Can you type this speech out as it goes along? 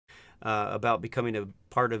about becoming a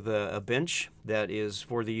part of a bench that is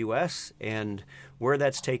for the U.S. and where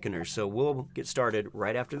that's taken her. So we'll get started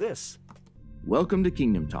right after this. Welcome to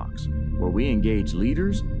Kingdom Talks, where we engage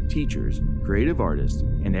leaders, teachers, creative artists,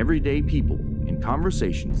 and everyday people in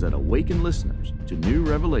conversations that awaken listeners to new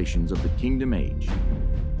revelations of the Kingdom Age.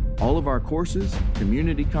 All of our courses,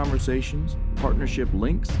 community conversations, partnership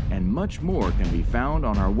links, and much more can be found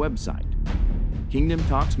on our website,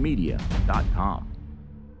 kingdomtalksmedia.com.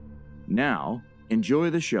 Now,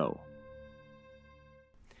 enjoy the show.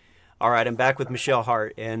 All right, I'm back with Michelle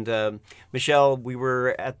Hart. And Michelle, we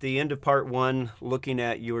were at the end of part one looking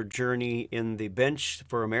at your journey in the bench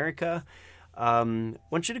for America. I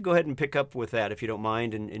want you to go ahead and pick up with that, if you don't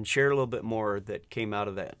mind, and share a little bit more that came out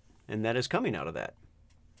of that and that is coming out of that.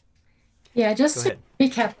 Yeah, just to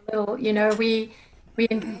recap a little, we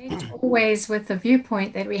engaged always with the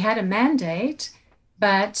viewpoint that we had a mandate,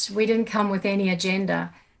 but we didn't come with any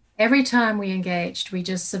agenda. Every time we engaged, we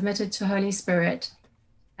just submitted to Holy Spirit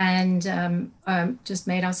and just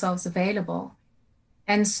made ourselves available.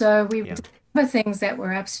 And so we would discover things that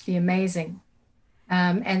were absolutely amazing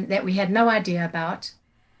and that we had no idea about.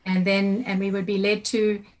 And we would be led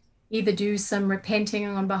to either do some repenting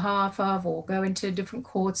on behalf of or go into different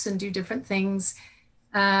courts and do different things.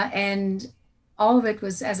 And all of it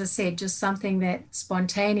was, as I said, just something that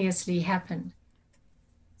spontaneously happened.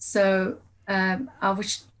 So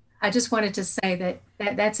I just wanted to say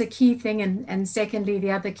that's a key thing. And secondly,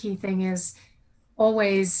 the other key thing is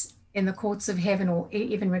always in the courts of heaven, or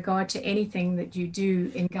even regard to anything that you do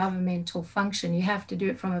in governmental function, you have to do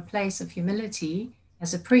it from a place of humility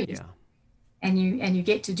as a priest. Yeah. And you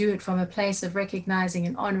get to do it from a place of recognizing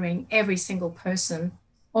and honoring every single person,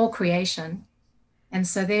 all creation. And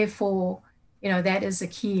so therefore, that is a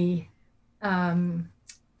key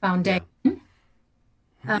foundation.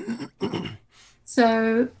 Yeah.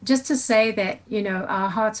 So just to say that, our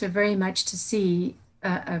hearts are very much to see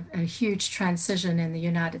a huge transition in the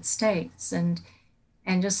United States and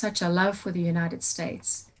just such a love for the United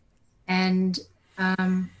States. And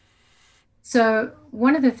so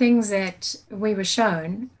one of the things that we were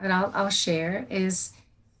shown, and I'll share, is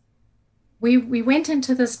we went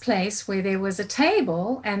into this place where there was a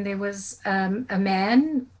table and there was a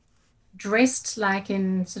man dressed like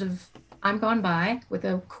in sort of I'm gone by with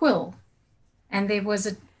a quill. And there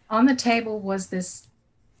was on the table was this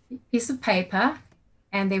piece of paper,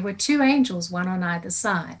 and there were two angels, one on either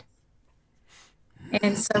side.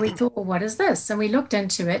 And so we thought, well, what is this? And we looked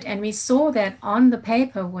into it, and we saw that on the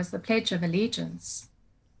paper was the Pledge of Allegiance.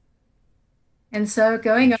 And so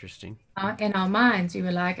going in our minds, we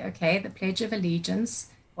were like, okay, the Pledge of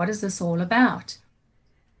Allegiance, what is this all about?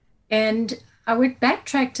 And I would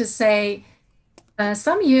backtrack to say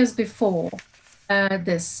some years before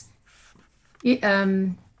this,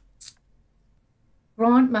 Grant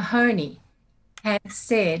Mahoney had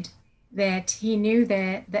said that he knew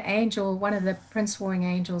that the angel, one of the prince warring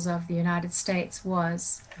angels of the United States,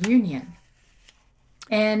 was Union.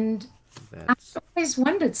 And I've always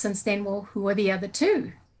wondered since then, well, who are the other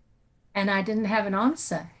two? And I didn't have an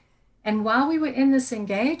answer. And while we were in this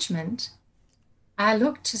engagement, I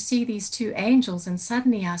looked to see these two angels, and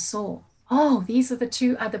suddenly I saw, oh, these are the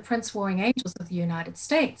two other prince warring angels of the United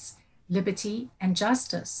States. Liberty and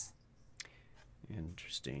justice.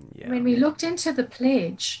 Interesting. Yeah. When we looked into the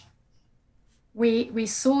pledge, we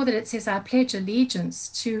saw that it says, I pledge allegiance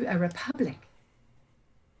to a republic.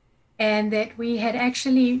 And that we had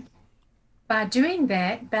actually, by doing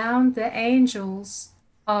that, bound the angels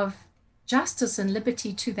of justice and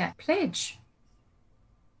liberty to that pledge.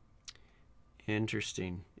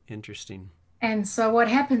 Interesting. And so what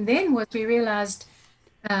happened then was we realized,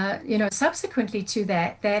 subsequently to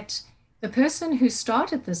that the person who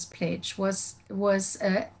started this pledge was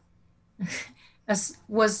a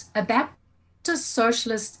Baptist,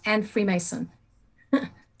 socialist, and Freemason.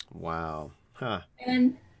 Wow. Huh.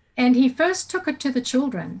 And he first took it to the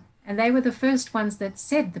children, and they were the first ones that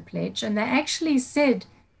said the pledge, and they actually said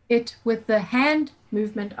it with the hand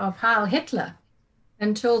movement of Heil Hitler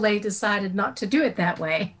until they decided not to do it that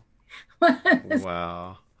way.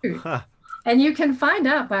 Wow. Huh. And you can find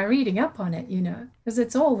out by reading up on it, because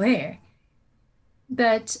it's all there.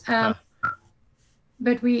 But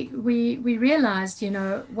we realized,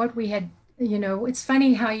 what we had, it's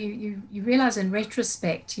funny how you realize in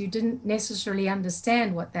retrospect, you didn't necessarily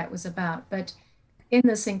understand what that was about. But in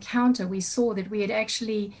this encounter, we saw that we had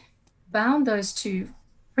actually bound those two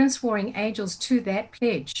prince warring angels to that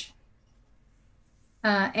pledge.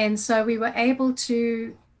 And so we were able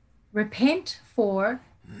to repent for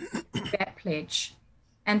that pledge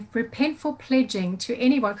and repent for pledging to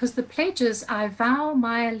anyone, because the pledge is, I vow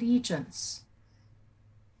my allegiance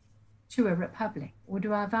to a republic, or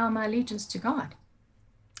do I vow my allegiance to God?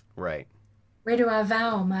 Right. Where do I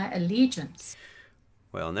vow my allegiance?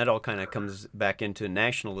 Well, and that all kind of comes back into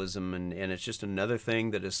nationalism, and it's just another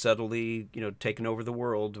thing that is subtly, taken over the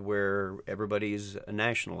world where everybody's a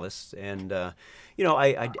nationalist. And,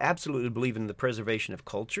 I absolutely believe in the preservation of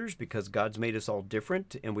cultures because God's made us all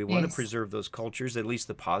different, and we want to Yes, preserve those cultures, at least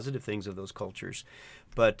the positive things of those cultures.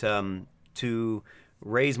 But to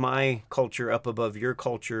raise my culture up above your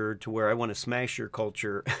culture to where I want to smash your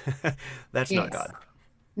culture, that's not yes. God.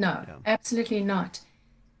 No, Yeah. absolutely not.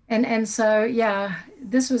 And so yeah,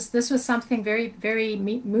 this was something very very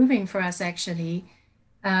moving for us actually,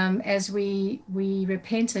 as we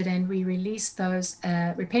repented and we released those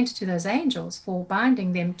repented to those angels for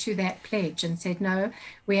binding them to that pledge and said no,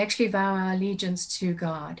 we actually vow our allegiance to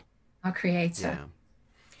God, our Creator.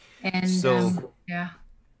 Yeah. And So yeah,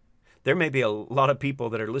 there may be a lot of people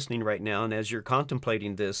that are listening right now, and as you're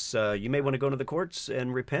contemplating this, you may want to go to the courts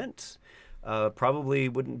and repent. Probably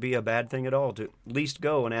wouldn't be a bad thing at all to at least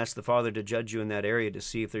go and ask the Father to judge you in that area to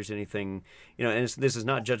see if there's anything, and this is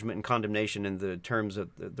not judgment and condemnation in the terms of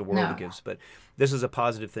the world no, gives, but this is a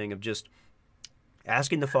positive thing of just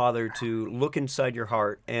asking the Father to look inside your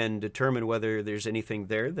heart and determine whether there's anything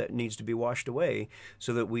there that needs to be washed away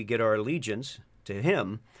so that we get our allegiance to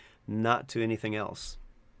Him, not to anything else.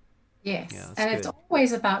 Yeah, yes, that's and it's good.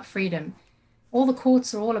 always about freedom. All the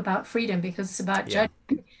courts are all about freedom because it's about Yeah,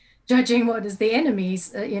 judging what is the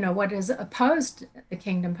enemies, what is opposed the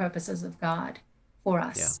kingdom purposes of God for yeah,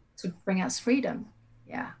 us to bring us freedom.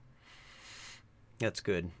 Yeah. that's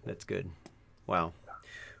good. That's good. Wow.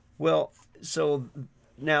 Well, so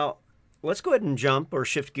now let's go ahead and jump or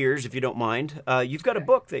shift gears if you don't mind. You've got a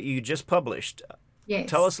book that you just published. Tell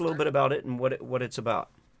Yes. us a little bit about it and what it's about.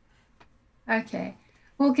 Okay.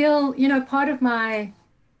 Well, Gil, part of my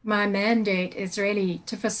mandate is really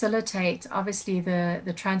to facilitate, obviously,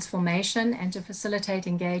 the transformation and to facilitate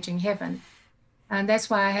engaging heaven. And that's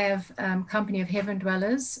why I have Company of Heaven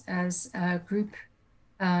Dwellers as a group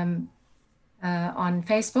um, on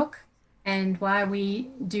Facebook, and why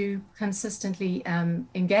we do consistently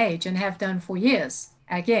engage and have done for years,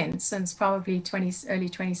 again, since probably early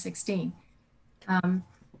 2016. Um,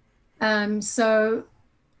 so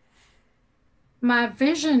my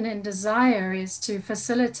vision and desire is to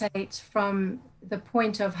facilitate from the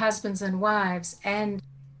point of husbands and wives and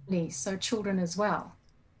families, so children as well.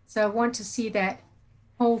 So I want to see that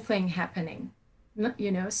whole thing happening,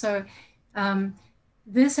 so um,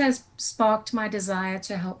 this has sparked my desire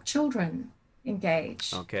to help children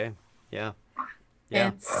engage. Okay. Yeah. Yeah.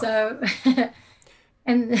 And so,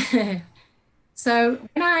 and so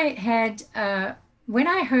when I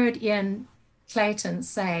heard Ian Clayton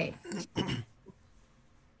say,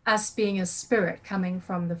 us being a spirit coming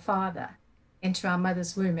from the Father into our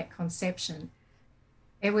mother's womb at conception,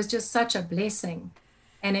 it was just such a blessing.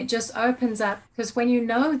 And it just opens up because when you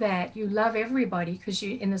know that, you love everybody because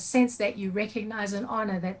in the sense that you recognize and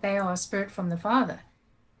honor that they are a spirit from the Father,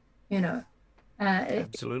 you know,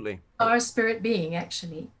 Absolutely. are a spirit being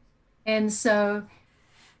actually. And so,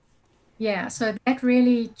 yeah, so that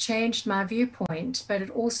really changed my viewpoint, but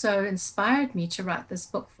it also inspired me to write this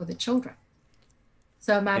book for the children.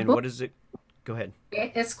 So my And book what is it? Go ahead.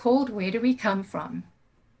 is called Where Do We Come From?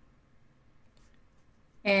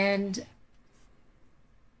 And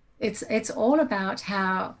it's all about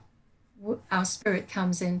how our spirit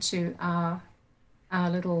comes into our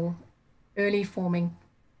little early forming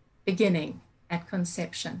beginning at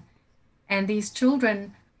conception. And these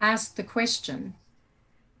children ask the question,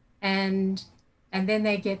 and then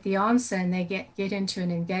they get the answer, and they get into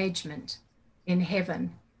an engagement in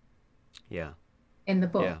heaven Yeah. in the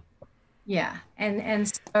Yeah. book. Yeah. And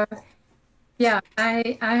so yeah,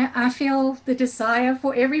 I feel the desire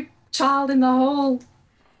for every child in the whole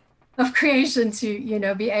of creation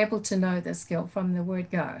to, be able to know this skill from the word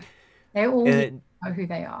go. They all need And to know who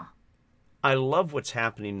they are. I love what's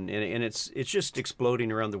happening, and it's just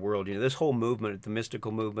exploding around the world. This whole movement, the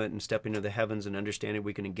mystical movement, and stepping into the heavens and understanding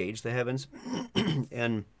we can engage the heavens.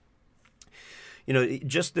 And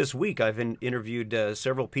just this week, I've interviewed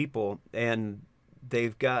several people, and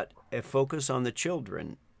they've got a focus on the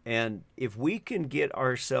children. And if we can get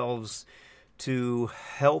ourselves to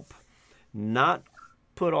help not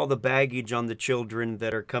put all the baggage on the children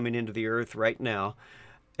that are coming into the earth right now,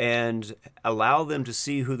 and allow them to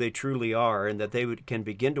see who they truly are, and that can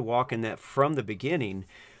begin to walk in that from the beginning,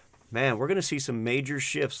 man, we're going to see some major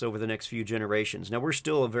shifts over the next few generations. Now, we're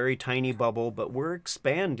still a very tiny bubble, but we're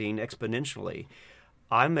expanding exponentially.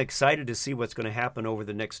 I'm excited to see what's going to happen over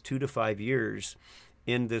the next 2 to 5 years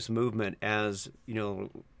in this movement, as you know,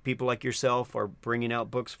 people like yourself are bringing out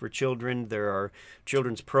books for children. There are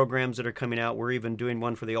children's programs that are coming out. We're even doing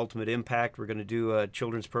one for the Ultimate Impact. We're going to do a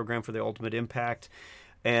children's program for the Ultimate Impact,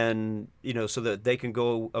 and you know, so that they can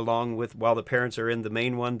go along with, while the parents are in the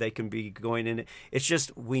main one, they can be going in. It's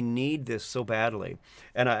just, we need this so badly,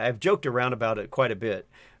 and I've joked around about it quite a bit,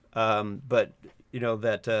 but you know,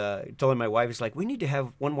 that telling my wife, is like, we need to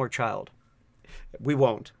have one more child. We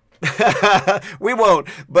won't. We won't.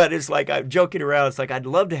 But it's like, I'm joking around. It's like, I'd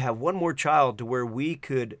love to have one more child to where we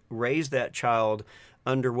could raise that child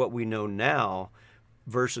under what we know now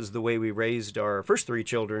versus the way we raised our first 3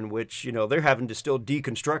 children, which, you know, they're having to still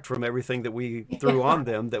deconstruct from everything that we threw on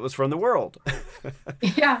them that was from the world.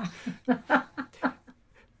 Yeah.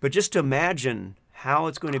 But just imagine how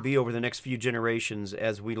it's going to be over the next few generations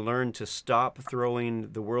as we learn to stop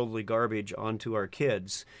throwing the worldly garbage onto our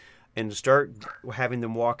kids and start having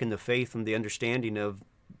them walk in the faith and the understanding of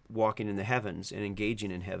walking in the heavens and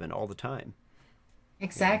engaging in heaven all the time.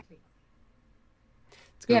 Exactly. Yeah.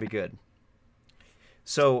 It's going to be good.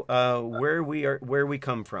 So where we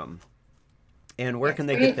come from, and where can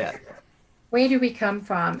they get that? Where do we come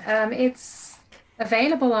from? It's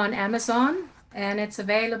available on Amazon, and it's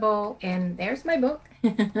available in, there's my book.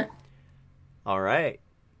 All right.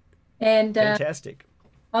 And fantastic.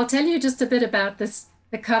 I'll tell you just a bit about this.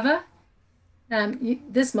 The cover.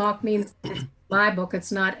 This mark means it's my book.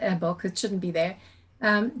 It's not a book. It shouldn't be there.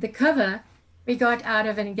 The cover we got out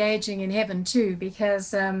of Engaging in Heaven too,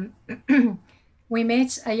 because we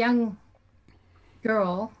met a young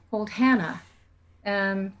girl called Hannah,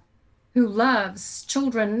 who loves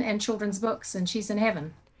children and children's books, and she's in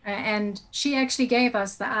heaven. And she actually gave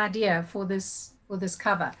us the idea for this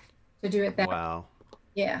cover, to do it that way. Wow.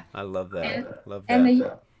 Yeah. I love that.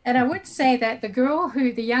 And I would say that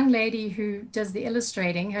the young lady who does the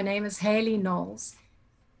illustrating, her name is Haley Knowles,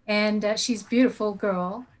 and she's a beautiful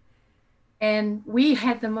girl. And we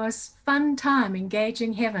had the most fun time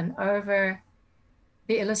engaging heaven over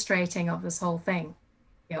the illustrating of this whole thing.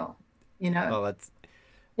 You know. Oh,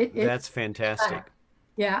 that's fantastic.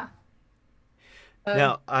 Yeah.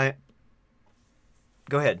 Now,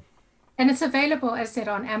 go ahead. And it's available, as I said,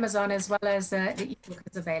 on Amazon, as well as the ebook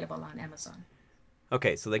is available on Amazon.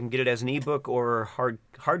 Okay, so they can get it as an ebook or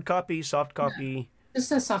hard copy, soft copy? No,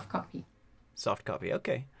 just a soft copy. Soft copy,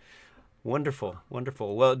 okay. Wonderful,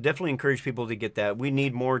 wonderful. Well, definitely encourage people to get that. We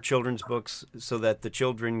need more children's books so that the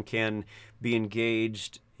children can be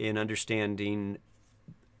engaged in understanding,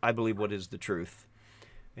 I believe, what is the truth.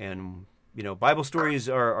 And, you know, Bible stories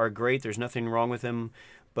are great. There's nothing wrong with them.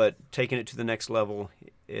 But taking it to the next level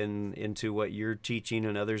into what you're teaching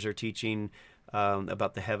and others are teaching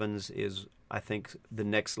about the heavens is, I think, the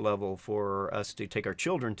next level for us to take our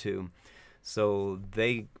children to, so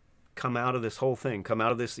they come out of this whole thing, come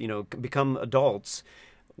out of this, you know, become adults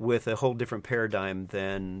with a whole different paradigm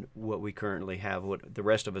than what we currently have, what the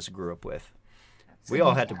rest of us grew up with. We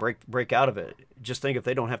all had to break out of it. Just think if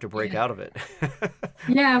they don't have to break out of it.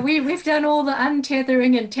 Yeah, we've done all the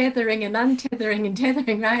untethering and tethering and untethering and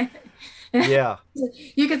tethering, right? Yeah.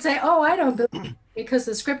 You could say, oh, I don't believe, because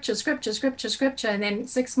the scripture, and then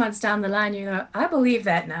 6 months down the line, you go, I believe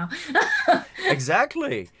that now.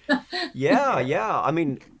 Exactly. Yeah, yeah. I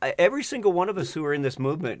mean, every single one of us who are in this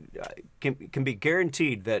movement can be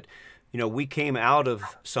guaranteed that, you know, we came out of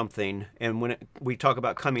something, and when we talk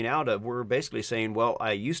about coming out of, we're basically saying, well,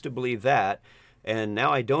 I used to believe that, and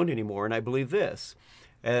now I don't anymore, and I believe this.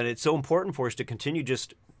 And it's so important for us to continue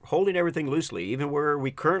just holding everything loosely, even where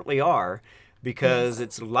we currently are, because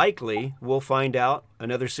it's likely we'll find out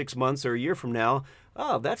another 6 months or a year from now,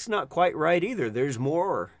 oh, that's not quite right either. There's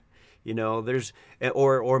more. You know,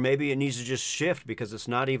 or maybe it needs to just shift because it's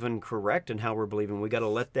not even correct in how we're believing. We got to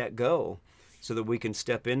let that go, so that we can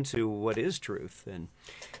step into what is truth. And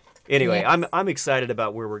anyway, yes. I'm excited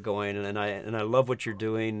about where we're going, and I love what you're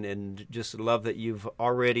doing, and just love that you've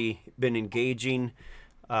already been engaging.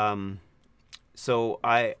 So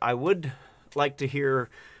I would like to hear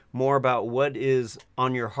more about what is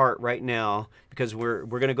on your heart right now, because we're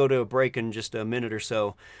going to go to a break in just a minute or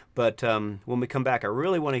so. But when we come back, I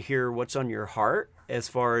really want to hear what's on your heart as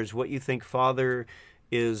far as what you think Father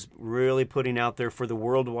is really putting out there for the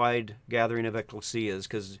worldwide gathering of ecclesias,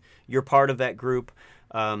 because you're part of that group.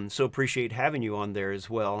 So appreciate having you on there as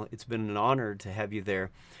well. It's been an honor to have you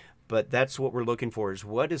there. But that's what we're looking for, is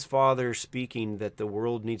what is Father speaking that the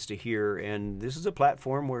world needs to hear? And this is a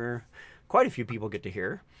platform where quite a few people get to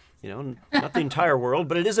hear. You know, not the entire world,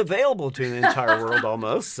 but it is available to the entire world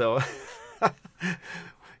almost. So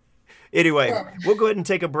Anyway, we'll go ahead and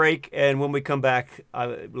take a break, and when we come back,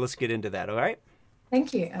 let's get into that, all right?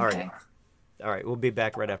 Thank you. Okay. All right, we'll be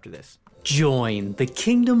back right after this. Join the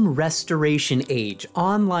Kingdom Restoration Age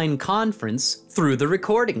online conference through the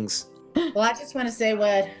recordings. Well, I just want to say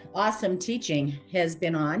what awesome teaching has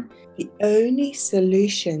been on. The only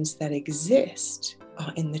solutions that exist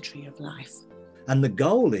are in the tree of life. And the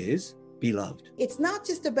goal is be loved. It's not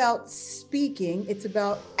just about speaking, it's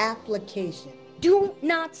about application. Do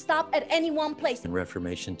not stop at any one place. And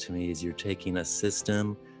Reformation to me is you're taking a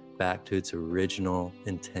system back to its original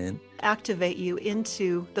intent. Activate you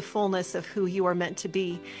into the fullness of who you are meant to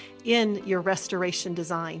be in your restoration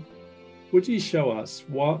design. Would you show us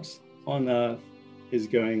what on earth is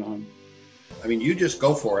going on? I mean, you just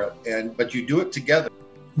go for it, but you do it together.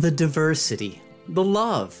 The diversity, the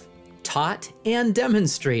love, taught and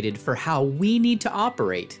demonstrated for how we need to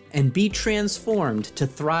operate and be transformed to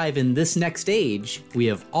thrive in this next age we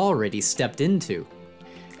have already stepped into.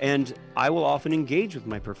 And I will often engage with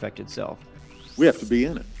my perfected self. We have to be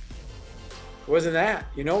in it. Wasn't that?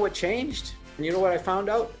 You know what changed? And you know what I found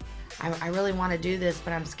out? I really want to do this,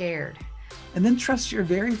 but I'm scared. And then trust your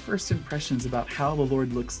very first impressions about how the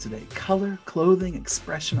Lord looks today. Color, clothing,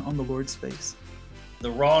 expression on the Lord's face. The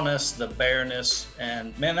rawness, the bareness,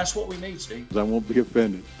 and man, that's what we need, Steve. I won't be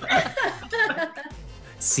offended.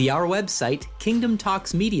 See our website,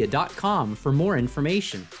 kingdomtalksmedia.com, for more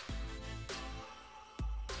information.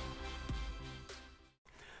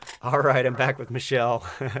 All right, I'm back with Michelle.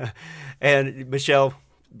 And Michelle,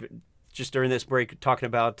 just during this break, talking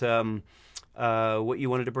about what you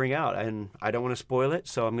wanted to bring out. And I don't want to spoil it,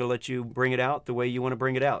 so I'm going to let you bring it out the way you want to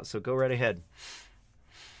bring it out. So go right ahead.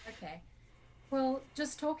 Okay. Well,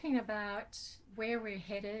 just talking about where we're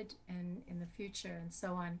headed and in the future and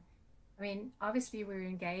so on. I mean, obviously we're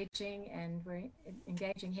engaging, and we're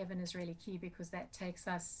engaging heaven is really key because that takes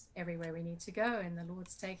us everywhere we need to go, and the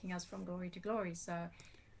Lord's taking us from glory to glory. So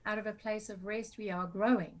out of a place of rest, we are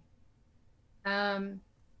growing. And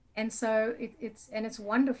so it's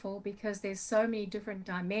wonderful because there's so many different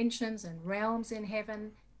dimensions and realms in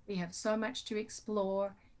heaven. We have so much to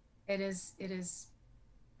explore. It is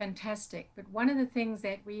fantastic. But one of the things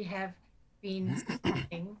that we have been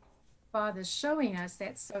seeing, Father's showing us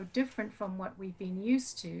that's so different from what we've been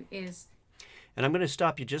used to is... And I'm going to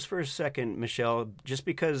stop you just for a second, Michelle, just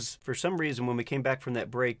because for some reason when we came back from that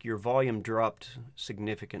break, your volume dropped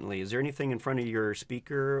significantly. Is there anything in front of your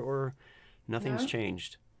speaker or nothing's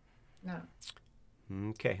changed? No.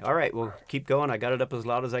 Okay. All right. Well, keep going. I got it up as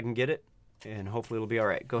loud as I can get it, and hopefully it'll be all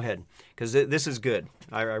right. Go ahead, because this is good.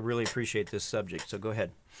 I really appreciate this subject, so go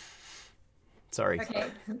ahead. Sorry.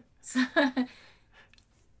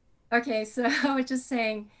 Okay. So I was just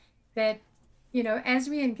saying that, you know, as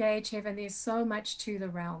we engage heaven, there's so much to the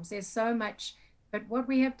realms. There's so much, but what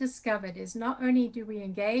we have discovered is not only do we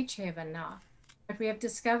engage heaven now, but we have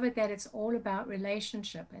discovered that it's all about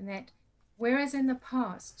relationship, and that whereas in the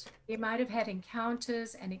past, we might have had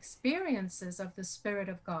encounters and experiences of the Spirit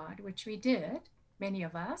of God, which we did, many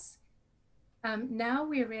of us, now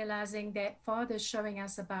we're realizing that Father's showing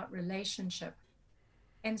us about relationship.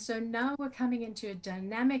 And so now we're coming into a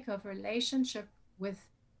dynamic of relationship with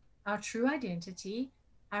our true identity,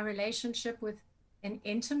 our relationship with an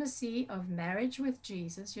intimacy of marriage with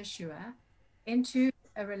Jesus, Yeshua, into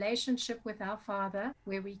a relationship with our Father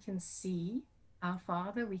where we can see our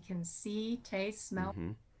Father, we can see, taste, smell,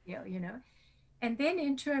 you know, and then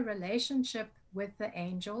into a relationship with the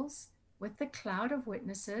angels, with the cloud of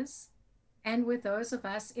witnesses, and with those of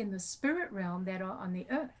us in the spirit realm that are on the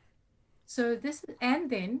earth. So this, and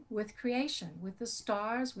then with creation, with the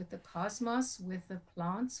stars, with the cosmos, with the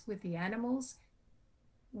plants, with the animals,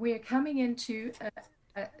 we're coming into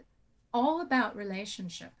all about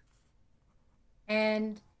relationship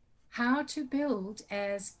and how to build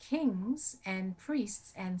as kings and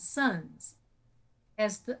priests and sons,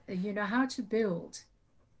 as the, you know, how to build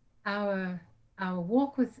our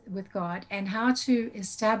walk with God, and how to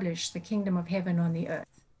establish the kingdom of heaven on the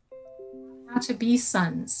earth, how to be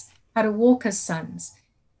sons, how to walk as sons,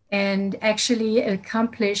 and actually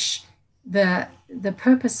accomplish the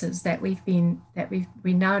purposes that we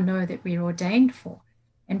now know that we're ordained for.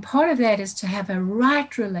 And part of that is to have a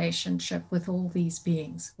right relationship with all these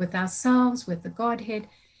beings, with ourselves, with the Godhead.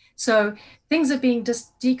 So things are being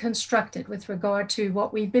deconstructed with regard to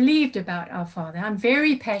what we believed about our Father. I'm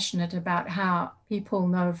very passionate about how people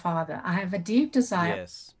know Father. I have a deep desire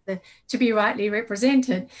to be rightly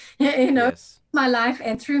represented, you know, my life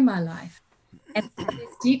and through my life. And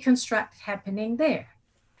there's deconstruct happening there.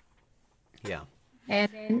 Yeah. And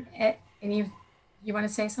then, and you want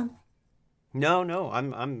to say something? No,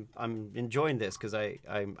 I'm enjoying this because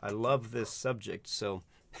I love this subject. So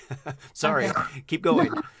sorry, Okay. keep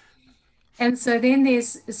going. And so then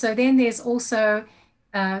there's also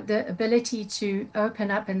the ability to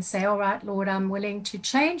open up and say, all right, Lord, I'm willing to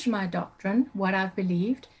change my doctrine, what I've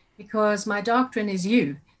believed, because my doctrine is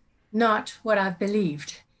you, not what I've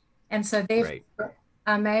believed. And so therefore,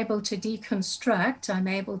 I'm able to deconstruct, I'm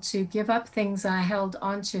able to give up things I held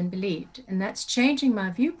onto and believed. And that's changing my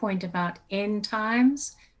viewpoint about end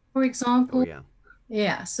times, for example. Oh, yeah.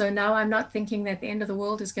 Yeah. So now I'm not thinking that the end of the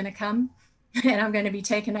world is going to come and I'm going to be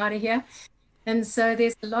taken out of here. And so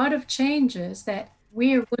there's a lot of changes that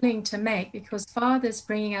we're willing to make because Father's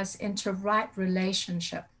bringing us into right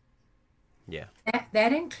relationship. Yeah.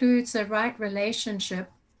 That includes a right relationship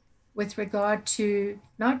with regard to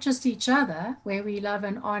not just each other, where we love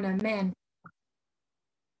and honor men,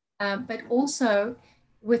 but also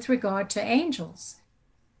with regard to angels.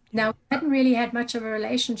 Now, we hadn't really had much of a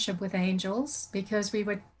relationship with angels because we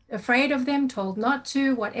were afraid of them, told not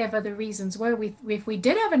to, whatever the reasons were. If we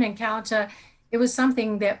did have an encounter, it was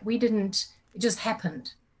something that we didn't, it just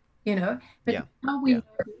happened, you know. But now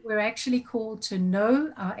we're actually called to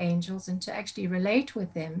know our angels and to actually relate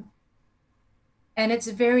with them. And it's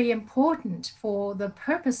very important for the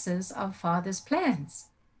purposes of Father's plans.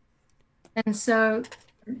 And so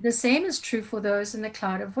the same is true for those in the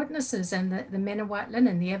cloud of witnesses and the men in white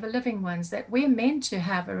linen, the ever-living ones, that we're meant to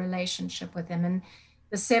have a relationship with them. And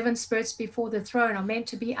the 7 spirits before the throne are meant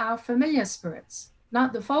to be our familiar spirits,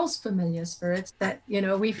 not the false familiar spirits that, you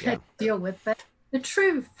know, we've had to deal with, but the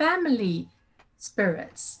true family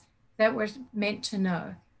spirits that we're meant to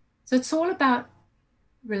know. So it's all about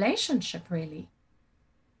relationship, really.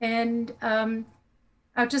 And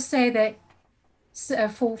I'll just say that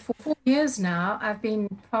for 4 years now, I've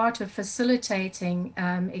been part of facilitating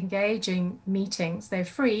engaging meetings. They're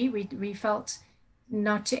free. We felt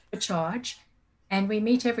not to ever charge. And we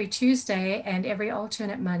meet every Tuesday and every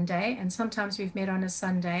alternate Monday. And sometimes we've met on a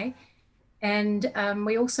Sunday. And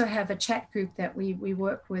we also have a chat group that we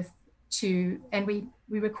work with and we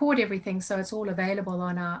record everything. So it's all available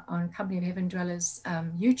on Company of Heaven Dwellers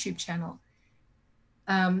YouTube channel.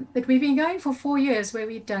 But we've been going for 4 years where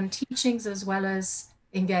we've done teachings as well as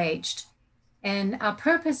engaged. And our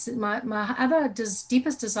purpose, my other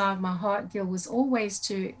deepest desire of my heart, Gil, was always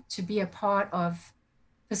to be a part of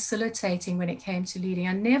facilitating when it came to leading.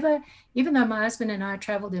 I never, even though my husband and I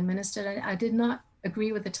traveled and ministered, I did not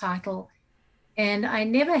agree with the title. And I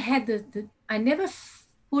never had I never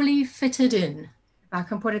fully fitted in, if I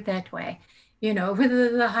can put it that way, you know, with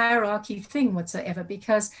the hierarchy thing whatsoever,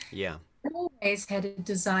 because I always had a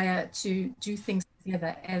desire to do things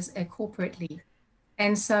together as a corporately.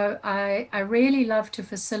 And so I really love to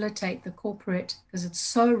facilitate the corporate because it's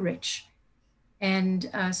so rich. And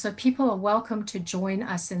so people are welcome to join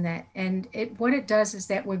us in that. And what it does is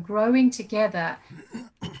that we're growing together.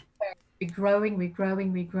 We're growing,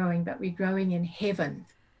 but we're growing in heaven.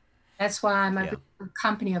 That's why I'm a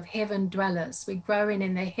company of heaven dwellers. We're growing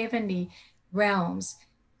in the heavenly realms.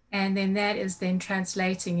 And then that is then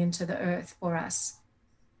translating into the earth for us.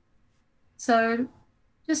 So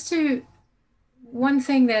one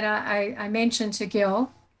thing that I mentioned to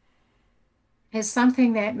Gil is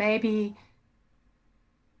something that may be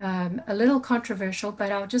a little controversial,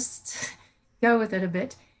 but I'll just go with it a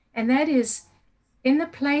bit. And that is, in the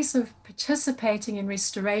place of participating in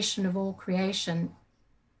restoration of all creation,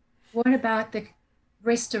 what about the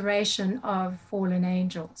restoration of fallen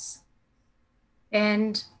angels?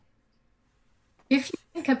 And if you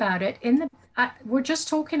think about it, we're just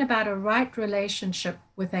talking about a right relationship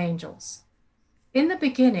with angels. In the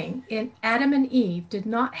beginning, Adam and Eve did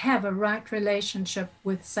not have a right relationship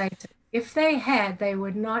with Satan. If they had, they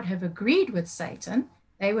would not have agreed with Satan.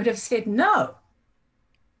 They would have said no.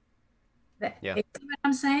 You see what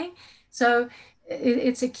I'm saying? So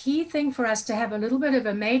it's a key thing for us to have a little bit of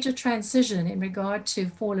a major transition in regard to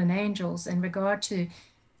fallen angels, in regard to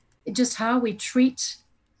just how we treat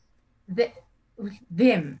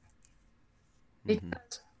them.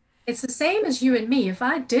 Because it's the same as you and me. If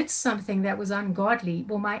I did something that was ungodly,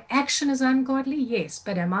 well, my action is ungodly, yes,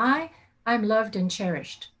 but I'm loved and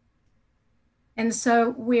cherished. And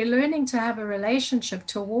so we're learning to have a relationship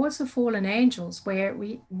towards the fallen angels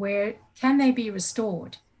where can they be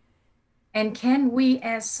restored? And can we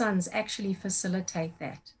as sons actually facilitate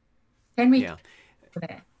that? Can we do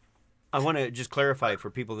that? I want to just clarify for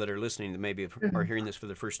people that are listening that maybe are hearing this for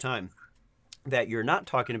the first time, that you're not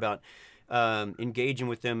talking about engaging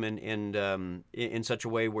with them in such a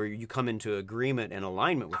way where you come into agreement and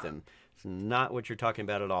alignment with them. It's not what you're talking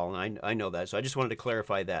about at all, and I know that. So I just wanted to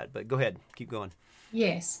clarify that. But go ahead, keep going.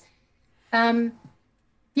 Yes.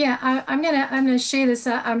 Yeah, I'm gonna share this.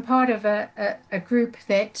 I'm part of a group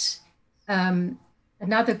that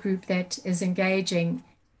another group that is engaging,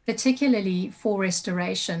 particularly for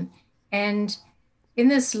restoration. And in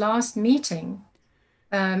this last meeting,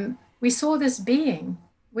 we saw this being.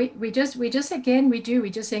 We just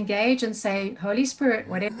engage and say, Holy Spirit,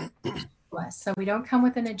 whatever to us. So we don't come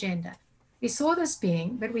with an agenda. We saw this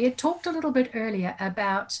being, but we had talked a little bit earlier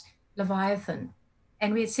about Leviathan.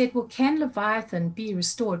 And we had said, well, can Leviathan be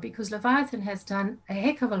restored? Because Leviathan has done a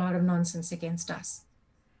heck of a lot of nonsense against us.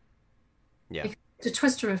 Yeah. It's a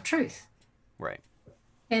twister of truth. Right.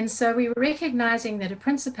 And so we were recognizing that a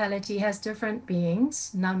principality has different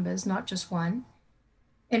beings, numbers, not just one.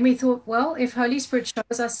 And we thought, well, if Holy Spirit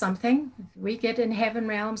shows us something, we get in heaven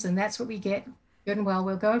realms and that's what we get, good and well,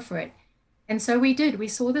 we'll go for it. And so we did. We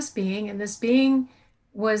saw this being, and this being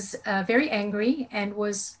was very angry and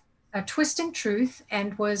was twisting truth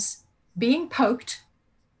and was being poked,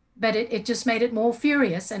 but it just made it more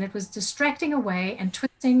furious, and it was distracting away and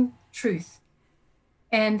twisting truth.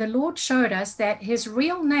 And the Lord showed us that his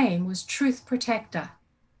real name was Truth Protector.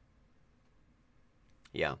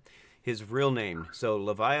 Yeah, his real name. So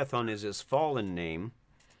Leviathan is his fallen name,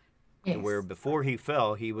 yes. Where before he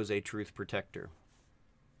fell, he was a truth protector.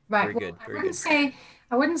 Right. Very good. Very good.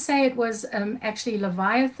 I wouldn't say it was actually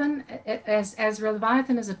Leviathan, as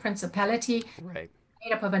Leviathan is a principality, right,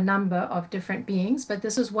 made up of a number of different beings, but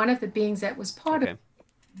this is one of the beings that was part of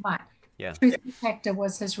what? Yeah. Truth Protector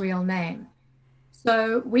was his real name.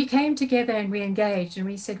 So we came together and we engaged and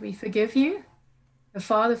we said, we forgive you. The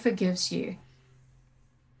Father forgives you.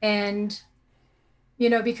 And, you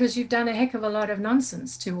know, because you've done a heck of a lot of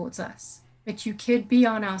nonsense towards us, but you could be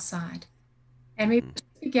on our side. And we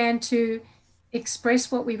began to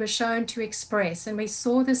express what we were shown to express. And we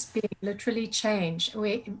saw this being literally change.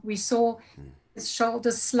 We saw his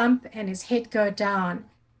shoulders slump and his head go down.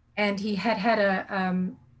 And he had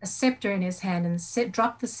a scepter in his hand and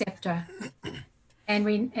dropped the scepter. And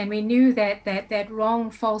we knew that wrong,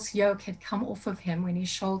 false yoke had come off of him when his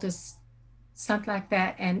shoulders slumped like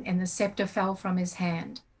that, and the scepter fell from his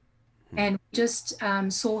hand. And we just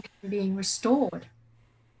saw him being restored.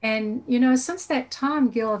 And, you know, since that time,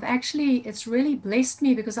 Gil, it's really blessed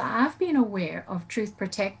me because I've been aware of Truth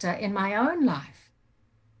Protector in my own life.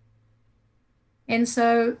 And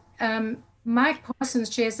so Mike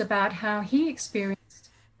Parsons shares about how he experienced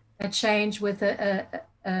a change with a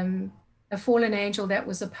fallen angel that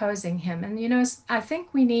was opposing him. And, you know, I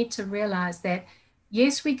think we need to realize that,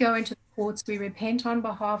 yes, we go into the courts, we repent on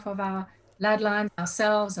behalf of our bloodline,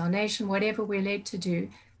 ourselves, our nation, whatever we're led to do.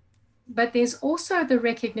 But there's also the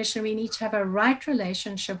recognition we need to have a right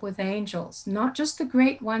relationship with angels, not just the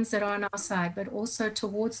great ones that are on our side, but also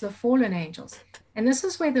towards the fallen angels. And this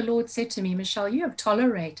is where the Lord said to me, Michelle, you have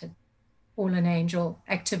tolerated fallen angel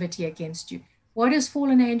activity against you. What is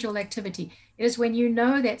fallen angel activity? It is when you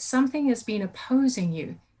know that something has been opposing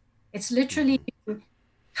you. It's literally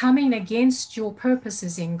coming against your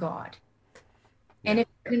purposes in God. And if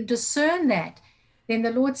you can discern that, then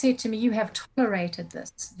the Lord said to me, you have tolerated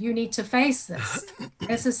this. You need to face this.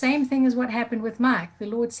 And it's the same thing as what happened with Mike. The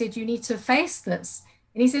Lord said, you need to face this.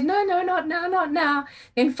 And he said, no, not now, not now.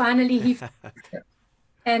 Then finally he faced it.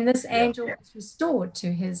 And this angel was restored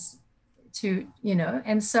to you know,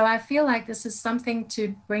 and so I feel like this is something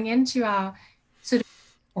to bring into our sort of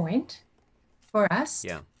point for us.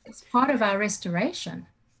 Yeah. It's part of our restoration.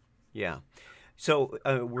 Yeah. So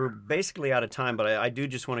we're basically out of time, but I do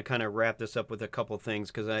just want to kind of wrap this up with a couple of things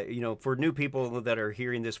because, you know, for new people that are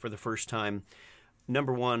hearing this for the first time,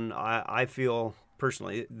 number one, I feel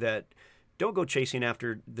personally that don't go chasing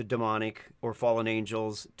after the demonic or fallen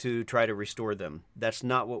angels to try to restore them. That's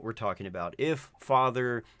not what we're talking about. If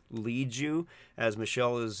Father leads you, as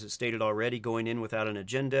Michelle has stated already, going in without an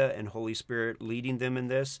agenda and Holy Spirit leading them in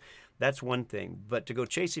this, that's one thing. But to go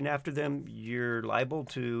chasing after them, you're liable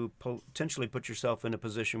to potentially put yourself in a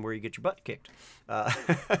position where you get your butt kicked.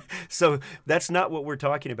 So that's not what we're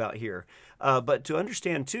talking about here. But to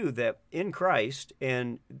understand, too, that in Christ,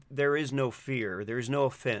 and there is no fear, there is no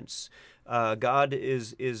offense. God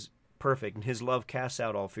is perfect, and his love casts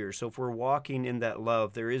out all fear. So if we're walking in that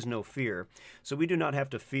love, there is no fear. So we do not have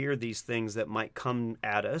to fear these things that might come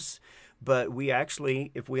at us. But we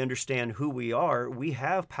actually, if we understand who we are, we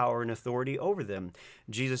have power and authority over them.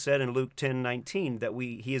 Jesus said in Luke 10:19 that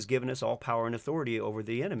he has given us all power and authority over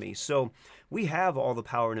the enemy. So we have all the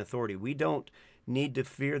power and authority. We don't need to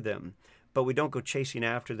fear them, but we don't go chasing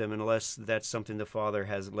after them unless that's something the Father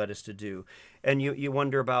has led us to do. And you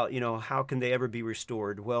wonder about, you know, how can they ever be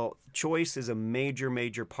restored? Well, choice is a major,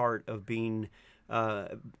 major part of being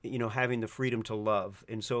having the freedom to love.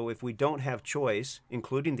 And so if we don't have choice,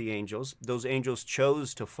 including the angels, those angels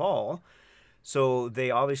chose to fall. So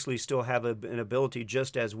they obviously still have an ability,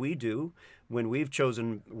 just as we do. When we've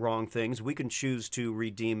chosen wrong things, we can choose to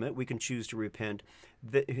redeem it. We can choose to repent.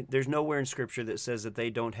 There's nowhere in Scripture that says that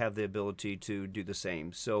they don't have the ability to do the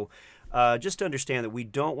same. So just to understand that we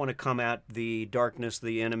don't want to come at the darkness,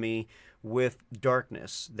 the enemy, with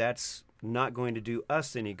darkness. That's not going to do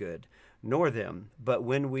us any good, nor them. But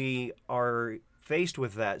when we are faced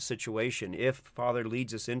with that situation, if Father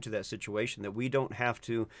leads us into that situation, that we don't have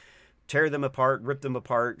to tear them apart, rip them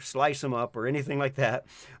apart, slice them up, or anything like that,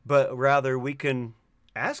 but rather we can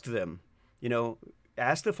ask them,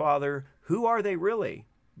 ask the Father, who are they really?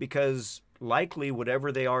 Because likely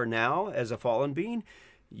whatever they are now as a fallen being,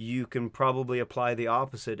 you can probably apply the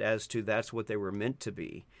opposite as to that's what they were meant to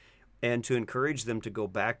be, and to encourage them to go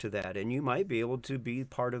back to that. And you might be able to be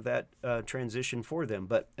part of that transition for them.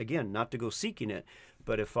 But again, not to go seeking it,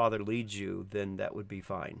 but if Father leads you, then that would be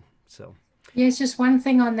fine. So. Yes, just one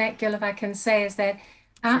thing on that, Gil, if I can say, is that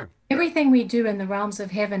Sure. everything we do in the realms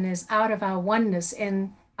of heaven is out of our oneness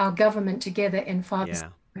in our government together in Father,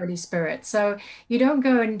 Son, and Holy Spirit. So you don't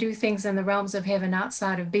go and do things in the realms of heaven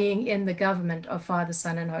outside of being in the government of Father,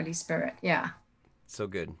 Son, and Holy Spirit. Yeah. So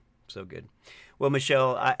good. So good. Well,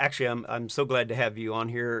 Michelle, I'm so glad to have you on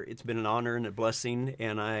here. It's been an honor and a blessing,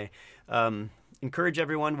 and I encourage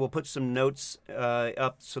everyone. We'll put some notes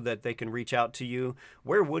up so that they can reach out to you.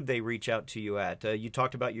 Where would they reach out to you at? You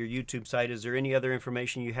talked about your YouTube site. Is there any other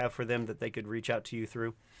information you have for them that they could reach out to you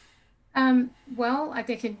through? Well,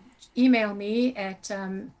 they could email me at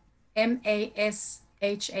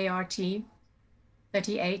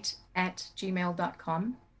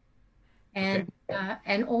mashart38@gmail.com. And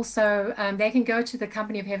and also they can go to the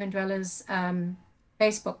Company of Heaven Dwellers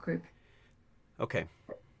Facebook group. Okay.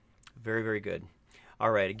 Very, very good.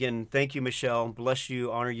 All right. Again, thank you, Michelle. Bless you,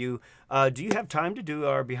 honor you. Do you have time to do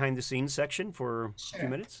our behind the scenes section for a few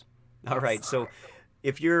minutes? All right. So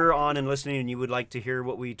if you're on and listening and you would like to hear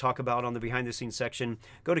what we talk about on the behind the scenes section,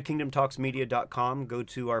 go to kingdomtalksmedia.com, go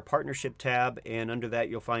to our partnership tab, and under that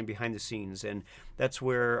you'll find behind the scenes. And that's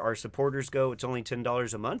where our supporters go. It's only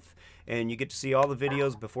 $10 a month, and you get to see all the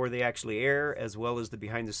videos before they actually air, as well as the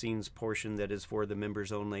behind the scenes portion that is for the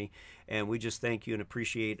members only. And we just thank you and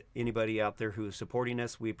appreciate anybody out there who is supporting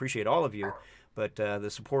us. We appreciate all of you, but the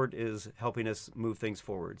support is helping us move things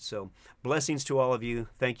forward. So blessings to all of you.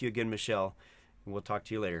 Thank you again, Michelle. And we'll talk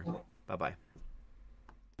to you later. Bye-bye.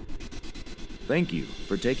 Thank you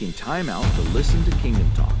for taking time out to listen to Kingdom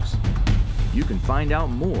Talks. You can find out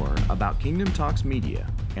more about Kingdom Talks Media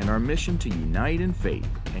and our mission to unite in faith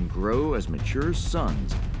and grow as mature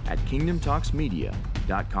sons at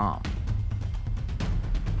kingdomtalksmedia.com.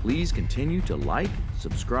 Please continue to like,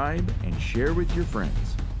 subscribe, and share with your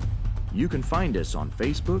friends. You can find us on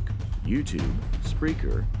Facebook, YouTube,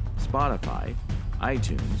 Spreaker, Spotify,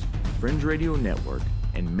 iTunes, Fringe Radio Network,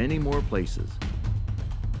 and many more places.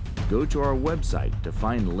 Go to our website to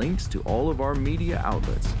find links to all of our media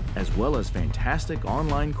outlets, as well as fantastic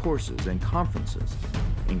online courses and conferences,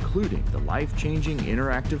 including the life-changing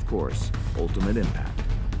interactive course, Ultimate Impact.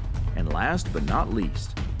 And last but not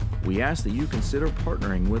least, we ask that you consider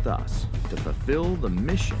partnering with us to fulfill the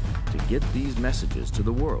mission to get these messages to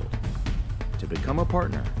the world. To become a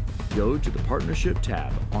partner, go to the Partnership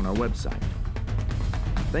tab on our website.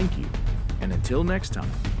 Thank you, and until next time,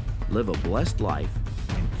 live a blessed life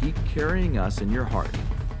and keep carrying us in your heart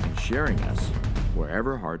and sharing us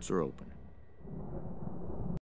wherever hearts are open.